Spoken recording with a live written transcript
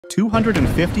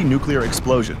250 nuclear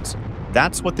explosions.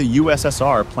 That's what the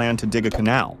USSR planned to dig a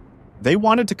canal. They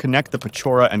wanted to connect the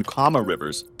Pechora and Kama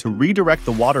rivers to redirect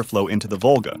the water flow into the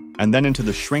Volga and then into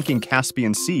the shrinking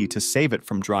Caspian Sea to save it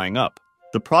from drying up.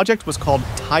 The project was called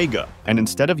Taiga, and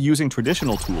instead of using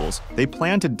traditional tools, they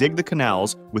planned to dig the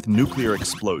canals with nuclear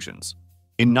explosions.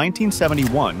 In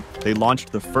 1971, they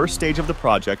launched the first stage of the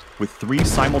project with 3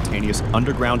 simultaneous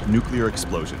underground nuclear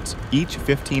explosions, each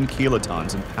 15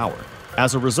 kilotons in power.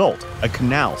 As a result, a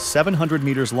canal 700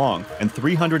 meters long and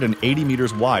 380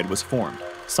 meters wide was formed.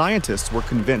 Scientists were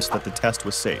convinced that the test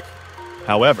was safe.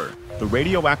 However, the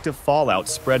radioactive fallout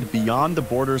spread beyond the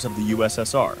borders of the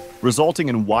USSR, resulting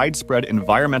in widespread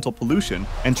environmental pollution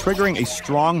and triggering a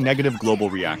strong negative global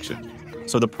reaction.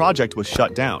 So the project was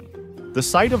shut down. The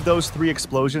site of those 3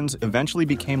 explosions eventually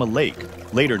became a lake,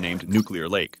 later named Nuclear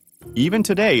Lake. Even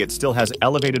today, it still has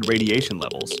elevated radiation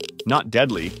levels. Not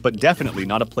deadly, but definitely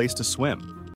not a place to swim.